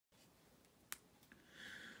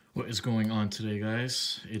What is going on today,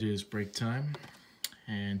 guys? It is break time,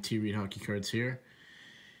 and T Reed Hockey Cards here,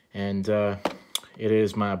 and it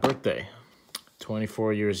is my birthday,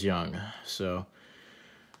 24 years young. So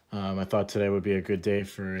I thought today would be a good day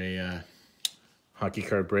for a hockey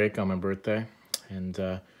card break on my birthday, and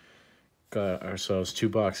got ourselves two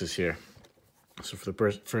boxes here. So for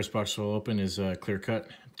the first box we'll open is Clear Cut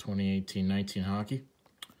 2018-19 hockey,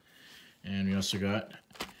 and we also got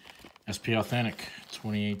SP Authentic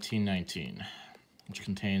 2018-19, which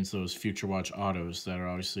contains those Future Watch autos that are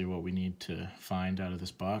obviously what we need to find out of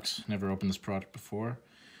this box. Never opened this product before.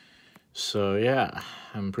 So yeah,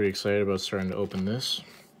 I'm pretty excited about starting to open this.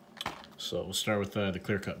 So we'll start with the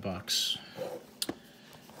Clear Cut box.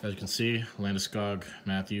 As you can see, Landeskog,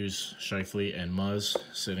 Matthews, Scheifele, and Muzz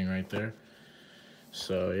sitting right there.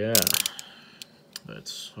 So yeah,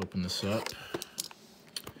 let's open this up.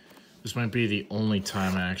 This might be the only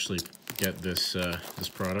time I actually get this this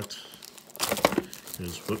product.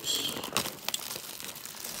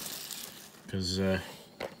 Because you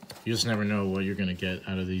just never know what you're gonna get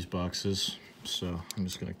out of these boxes. So I'm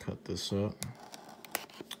just gonna cut this up.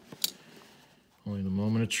 Only the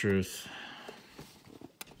moment of truth.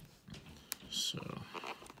 So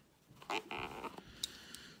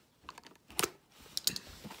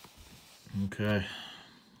okay,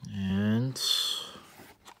 and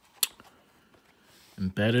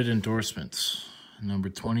embedded endorsements, number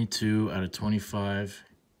 22 out of 25,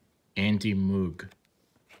 Andy Moog.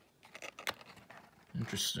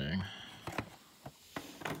 Interesting.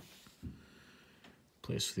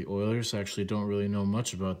 Plays for the Oilers. I actually don't really know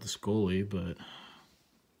much about this goalie, but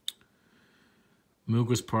Moog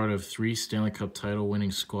was part of 3 Stanley Cup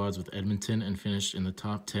title-winning squads with Edmonton and finished in the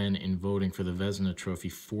top 10 in voting for the Vezina Trophy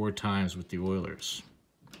 4 times with the Oilers.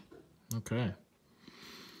 Okay.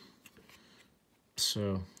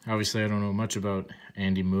 So, obviously I don't know much about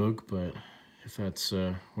Andy Moog, but if that's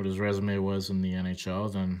what his resume was in the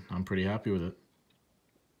NHL, then I'm pretty happy with it.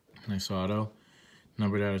 Nice auto,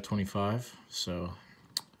 numbered out of 25, so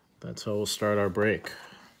that's how we'll start our break.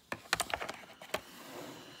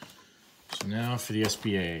 So now for the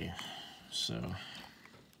SBA. So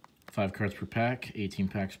 5 cards per pack, 18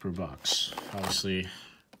 packs per box. Obviously,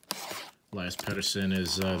 Elias Pettersson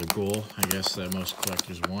is the goal, I guess, that most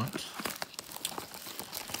collectors want.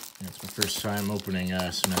 And it's my first time opening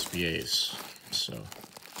some SBAs, so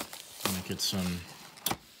I'm gonna get some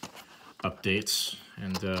updates.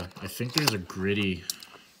 And I think there's a gritty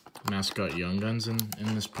mascot Young Guns in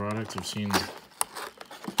this product. I've seen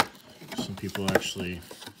some people actually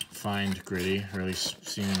find gritty, or at least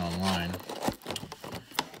seen it online.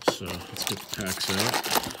 So let's get the packs out.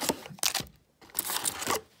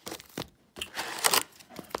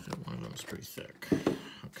 I think one of them's pretty thick.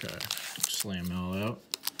 Okay, slam them all out.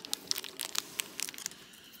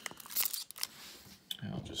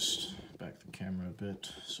 I'll just back the camera a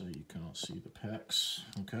bit so you can all see the packs.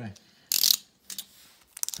 Okay.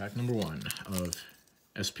 Pack number 1 of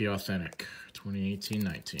SP Authentic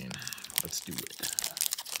 2018-19. Let's do it.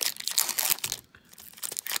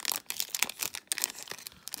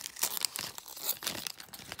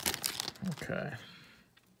 Okay.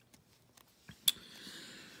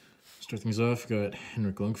 Start things off, got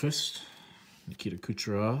Henrik Lundqvist, Nikita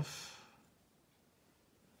Kucherov,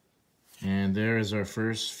 and there is our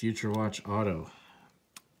first Future Watch auto,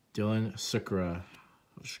 Dylan Sikora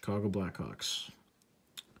of Chicago Blackhawks.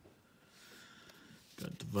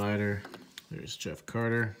 Got Divider, there's Jeff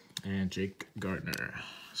Carter, and Jake Gardner.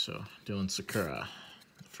 So Dylan Sikora,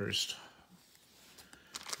 first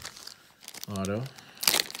auto,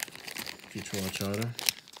 Future Watch auto.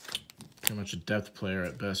 Pretty much a depth player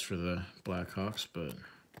at best for the Blackhawks, but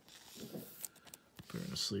put it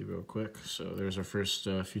in a sleeve real quick. So there's our first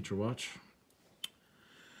Future Watch.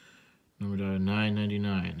 Numbered out of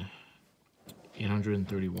 999,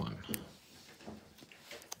 831.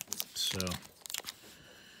 So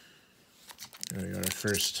there we got our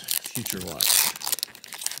first Future Watch.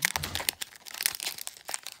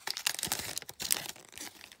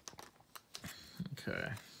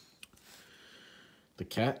 Okay. The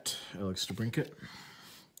Cat, Alex DeBrincat,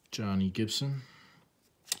 Johnny Gibson,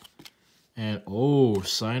 and oh,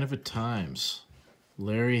 Sign of the Times,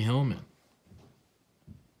 Larry Hillman.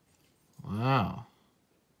 Wow.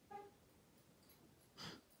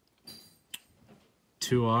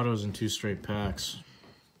 2 autos and 2 straight packs.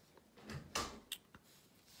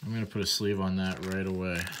 I'm going to put a sleeve on that right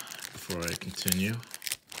away before I continue.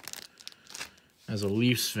 As a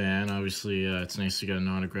Leafs fan, obviously it's nice to get an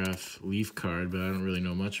autograph Leaf card, but I don't really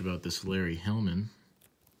know much about this Larry Hillman.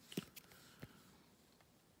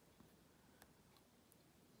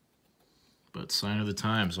 But But Sign of the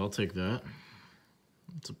Times, I'll take that.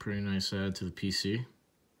 It's a pretty nice add to the PC.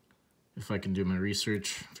 If I can do my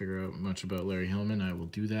research, figure out much about Larry Hillman, I will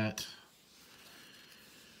do that.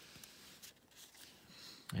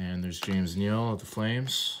 And there's James Neal of the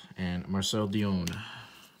Flames, and Marcel Dion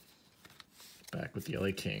back with the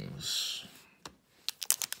LA Kings.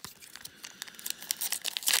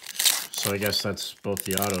 So I guess that's both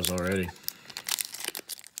the autos already.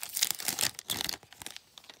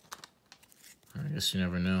 I guess you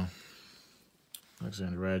never know.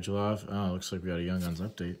 Alexander Radulov. Oh, looks like we got a Young Guns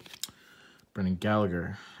update. Brendan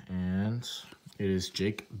Gallagher. And it is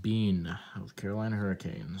Jake Bean of the Carolina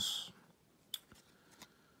Hurricanes.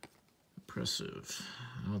 Impressive.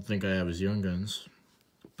 I don't think I have his Young Guns,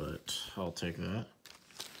 but I'll take that.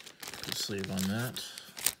 Put a sleeve on that.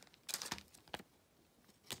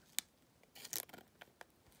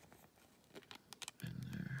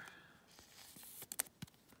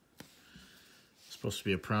 Supposed to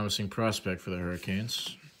be a promising prospect for the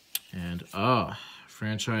Hurricanes. And,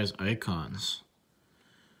 franchise icons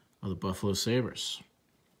of the Buffalo Sabres.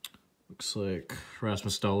 Looks like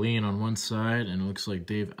Rasmus Dahlin on one side, and it looks like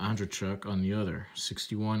Dave Andreychuk on the other.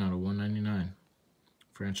 61 out of 199.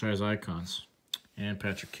 Franchise icons. And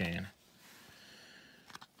Patrick Kane.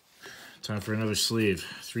 Time for another sleeve.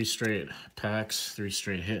 3 straight packs, 3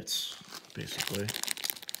 straight hits, basically.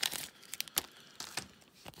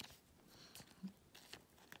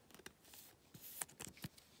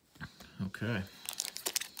 Okay.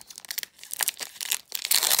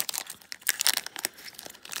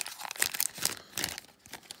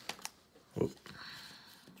 Whoop.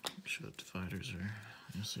 Sure the dividers are.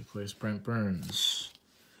 Yes, they place Brent Burns.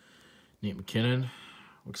 Nate McKinnon.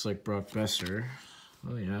 Looks like Brock Besser.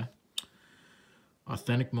 Oh, yeah.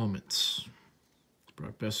 Authentic Moments.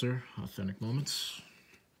 Brock Besser, Authentic Moments.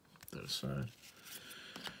 Put that aside.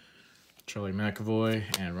 Charlie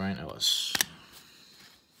McAvoy and Ryan Ellis.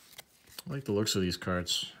 I like the looks of these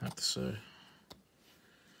cards, I have to say.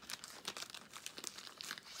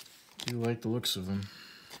 Do like the looks of them.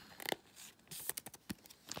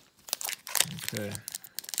 Okay.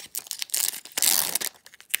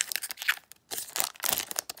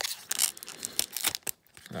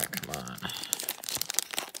 Oh, come on.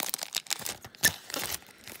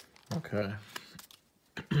 Okay.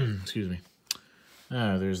 Excuse me.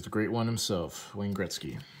 There's the great one himself, Wayne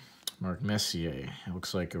Gretzky. Mark Messier. It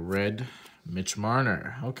looks like a red Mitch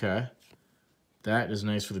Marner. Okay. That is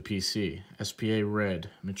nice for the PC. SPA red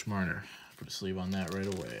Mitch Marner. Put a sleeve on that right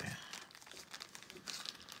away.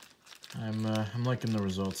 I'm liking the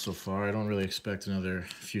results so far. I don't really expect another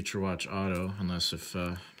Future Watch auto unless if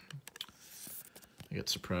I get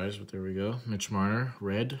surprised, but there we go. Mitch Marner,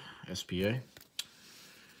 red, SPA.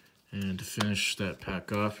 And to finish that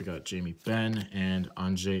pack off, we got Jamie Benn and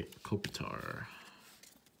Anze Kopitar.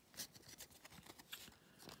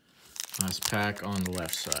 Last pack on the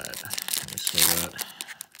left side. We still got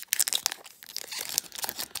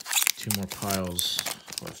 2 more piles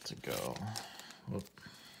left to go. Whoop.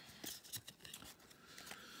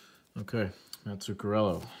 Okay, Matt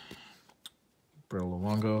Zuccarello, Brett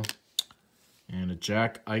Luongo, and a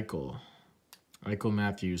Jack Eichel. Eichel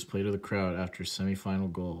Matthews played to the crowd after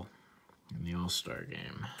semifinal goal in the All-Star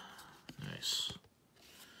game. Nice.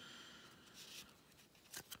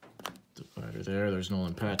 Divider there. There's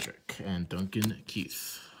Nolan Patrick and Duncan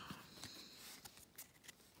Keith.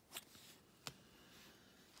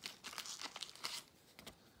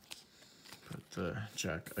 Put the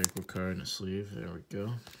Jack Eichel card in a sleeve. There we go.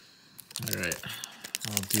 All right.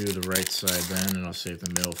 I'll do the right side then, and I'll save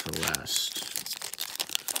the middle for last.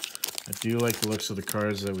 I do like the looks of the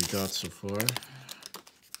cards that we got so far.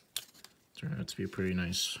 Turned out to be a pretty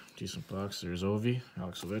nice, decent box. There's Ovi,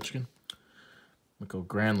 Alex Ovechkin, Mikko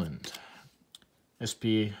Granlund,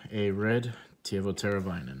 SPA Red, Teuvo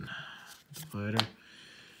Teravainen, Divider,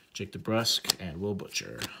 Jake DeBrusk, and Will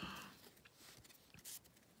Butcher.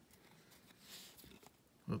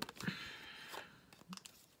 Whoop.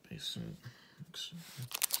 Basic.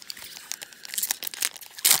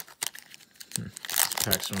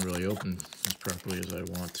 Packs don't really open as properly as I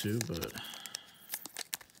want to, but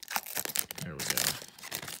there we go.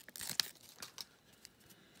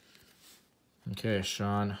 Okay,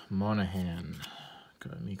 Sean Monahan.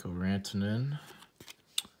 Got Mikko Rantanen.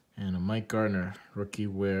 And a Mike Gardner, rookie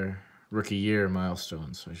year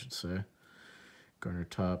milestones, I should say. Gardner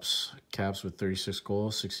tops Caps with 36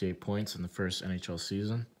 goals, 68 points in the first NHL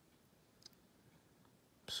season.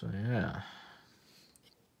 So yeah,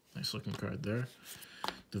 nice looking card there.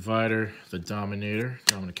 Divider, the Dominator,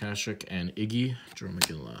 Dominic Hasek, and Iggy, Joe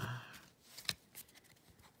McGinley.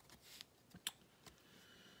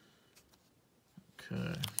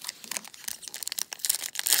 Okay.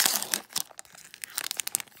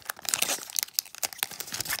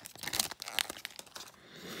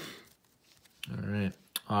 All right,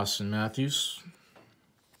 Austin Matthews.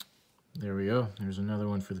 There we go. There's another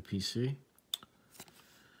one for the PC.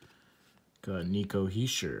 Got Nico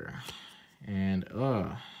Hischier. And,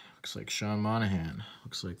 looks like Sean Monahan.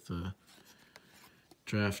 Looks like the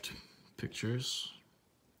draft pictures.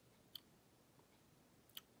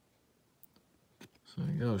 So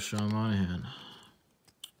there you go, Sean Monahan.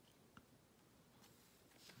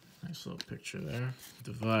 Nice little picture there.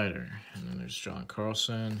 Divider. And then there's John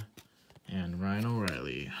Carlson and Ryan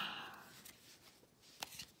O'Reilly.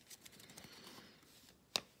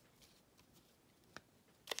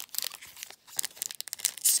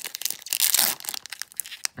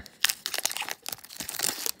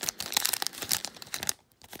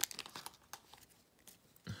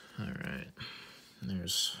 All right. And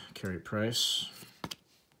there's Carey Price.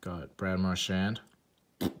 Got Brad Marchand.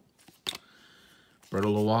 Berto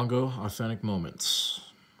Luongo, Authentic Moments.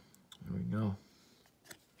 There we go.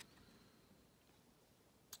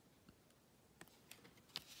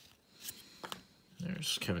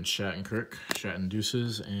 There's Kevin Shattenkirk, Shatten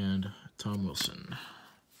Deuces, and Tom Wilson.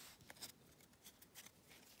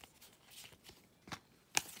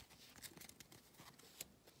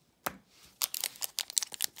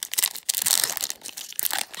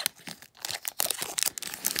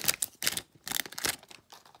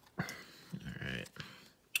 Alright.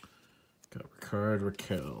 Got Ricard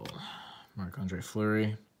Raquel, Marc-Andre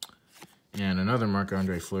Fleury, and another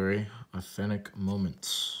Marc-Andre Fleury, Authentic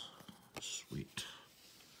Moments. Sweet.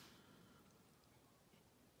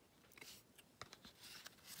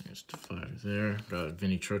 There's Divider there. Got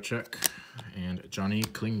Vinny Trocheck and Johnny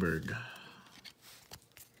Klingberg.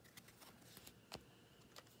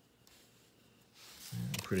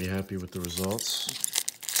 I'm pretty happy with the results.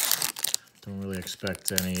 Don't really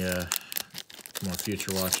expect any more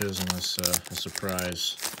future watches unless a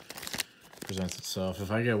surprise presents itself.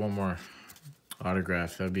 If I get one more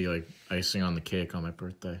autograph, that'd be like icing on the cake on my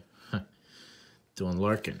birthday. Dylan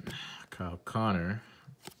Larkin, Kyle Connor,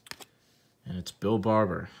 and it's Bill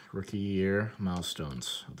Barber, Rookie Year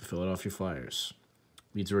Milestones of the Philadelphia Flyers.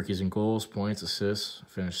 Leads rookies in goals, points, assists,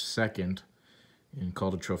 finished second in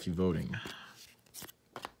Calder Trophy voting.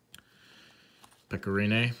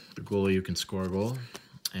 Pecorine, the goalie who can score a goal,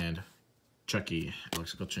 and Chucky,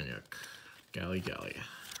 Alex Galchenyuk, Gally.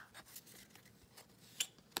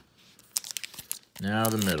 Now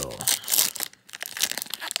the middle.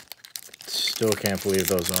 Still can't believe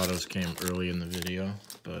those autos came early in the video,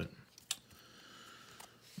 but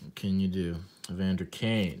what can you do? Evander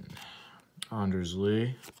Kane, Anders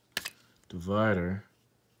Lee, Divider,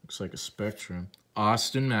 looks like a Spectrum.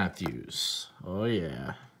 Austin Matthews, oh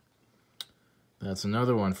yeah. That's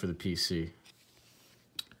another one for the PC.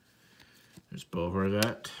 There's Bo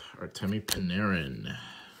Horvat, Artemi Panarin.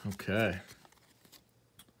 Okay.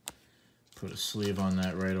 Put a sleeve on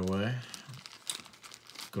that right away.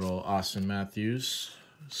 Good old Austin Matthews,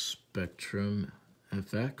 Spectrum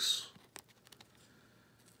FX.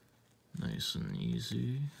 Nice and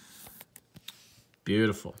easy.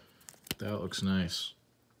 Beautiful. That looks nice.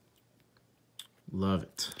 Love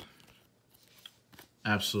it.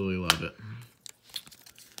 Absolutely love it.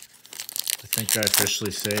 I think I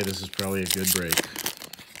officially say this is probably a good break.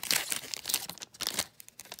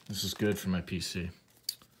 This is good for my PC.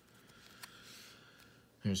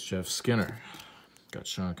 Here's Jeff Skinner. Got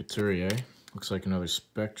Sean Couturier. Looks like another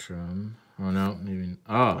Spectrum. Oh no, maybe.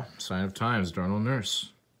 Ah, Sign of Times, Darnell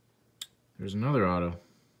Nurse. There's another auto.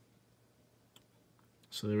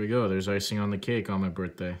 So there we go. There's icing on the cake on my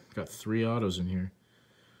birthday. Got 3 autos in here.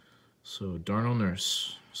 So Darnell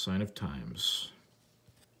Nurse, Sign of Times.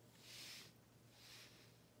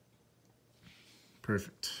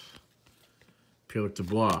 Perfect. Pierre-Luc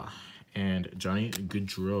Dubois and Johnny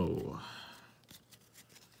Gaudreau.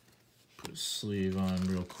 Put a sleeve on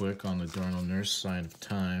real quick on the Darnell Nurse, Sign of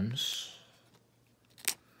Times.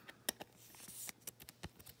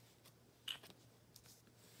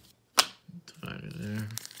 Divider there.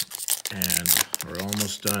 And we're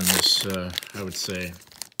almost done this, I would say,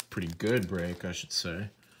 pretty good break, I should say.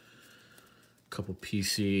 Couple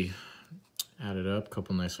PC added up,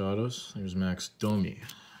 couple nice autos. There's Max Domi,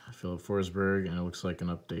 Philip Forsberg, and it looks like an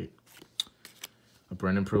update. A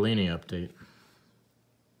Brendan Perlini update.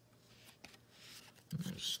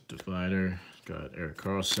 There's Divider, got Erik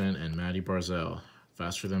Karlsson and Matty Barzal.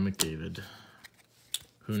 Faster than McDavid.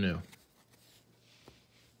 Who knew?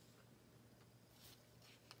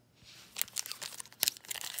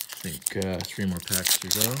 I think 3 more packs to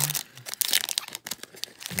go.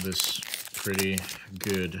 This pretty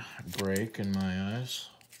good break in my eyes.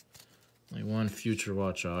 Only one Future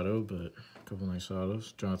Watch auto, but a couple nice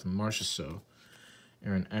autos. Jonathan Marchessault,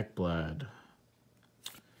 Aaron Ekblad,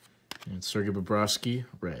 and Sergei Bobrovsky,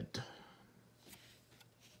 red.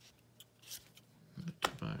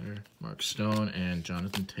 Divider, Mark Stone, and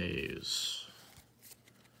Jonathan Toews.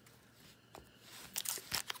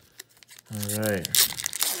 All right.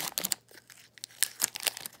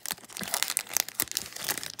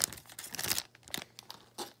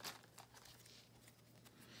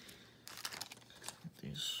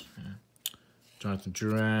 These, Jonathan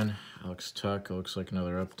Drouin, Alex Tuch, it looks like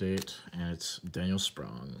another update, and it's Daniel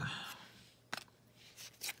Sprong.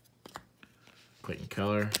 Clayton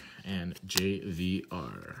Keller, and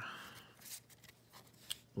JVR.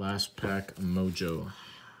 Last pack Mojo.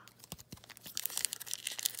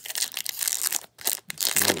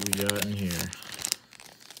 Let's see what we got in here.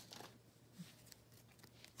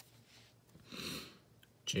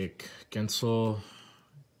 Jake Gensel,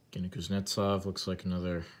 Evgeny Kuznetsov, looks like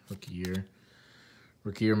another rookie year.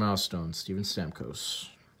 Rookie year milestone, Steven Stamkos.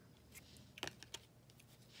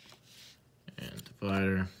 And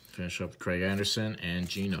divider, finish up with Craig Anderson and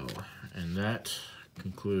Gino. And that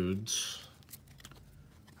concludes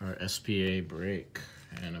our SPA break.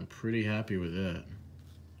 And I'm pretty happy with that.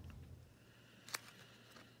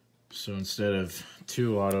 So instead of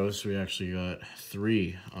 2 autos, we actually got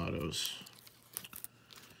 3 autos.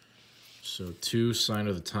 So 2 Sign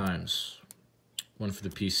of the Times. One for the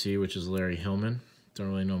PC, which is Larry Hillman. Don't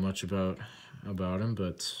really know much about him,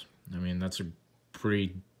 but I mean, that's a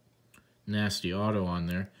pretty nasty auto on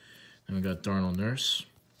there. Then we got Darnell Nurse.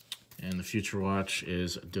 And the Future Watch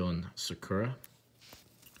is Dylan Sakura.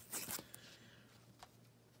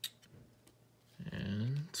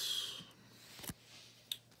 And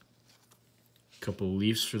a couple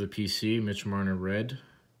Leafs for the PC, Mitch Marner red,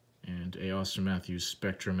 and a Austin Matthews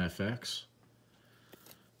Spectrum FX.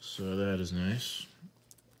 So that is nice.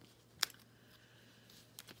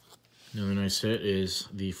 Another nice hit is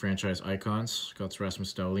the franchise icons. Got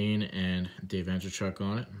Rasmus Dahlin and Dave Andreychuk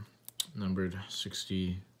on it. Numbered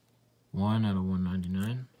 61 out of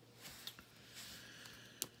 199.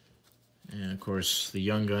 And of course, the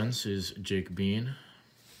Young Guns is Jake Bean,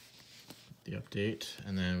 the update.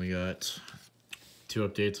 And then we got 2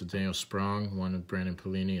 updates with Daniel Sprong, one with Brandon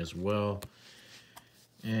Pelini as well.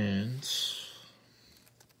 And it's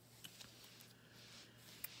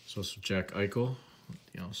also Jack Eichel,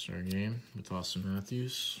 the All-Star game with Austin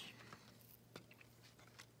Matthews.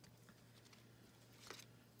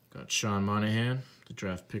 Got Sean Monahan, the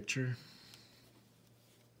draft picture.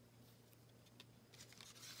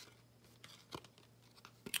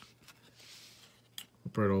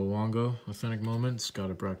 Roberto Luongo, authentic moments.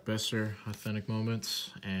 Got a Brock Besser, authentic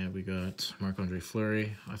moments. And we got Marc-Andre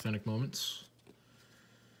Fleury, authentic moments.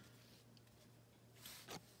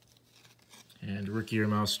 And rookie year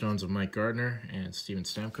milestones of Mike Gardner and Steven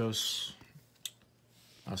Stamkos.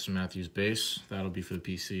 Austin Matthews base. That'll be for the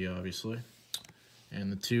PC, obviously.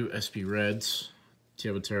 And the 2 SP Reds,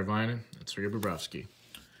 Teuvo Teravainen and Sergei Bobrovsky.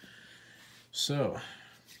 So,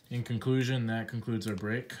 in conclusion, that concludes our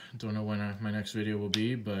break. Don't know when my next video will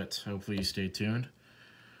be, but hopefully you stay tuned.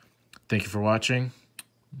 Thank you for watching.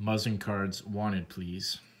 Muzzin cards wanted,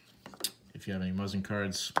 please. If you have any Muzzin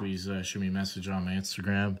cards, please shoot me a message on my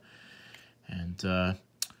Instagram. And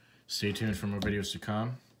stay tuned for more videos to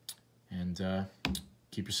come. And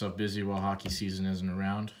keep yourself busy while hockey season isn't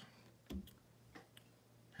around.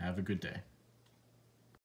 Have a good day.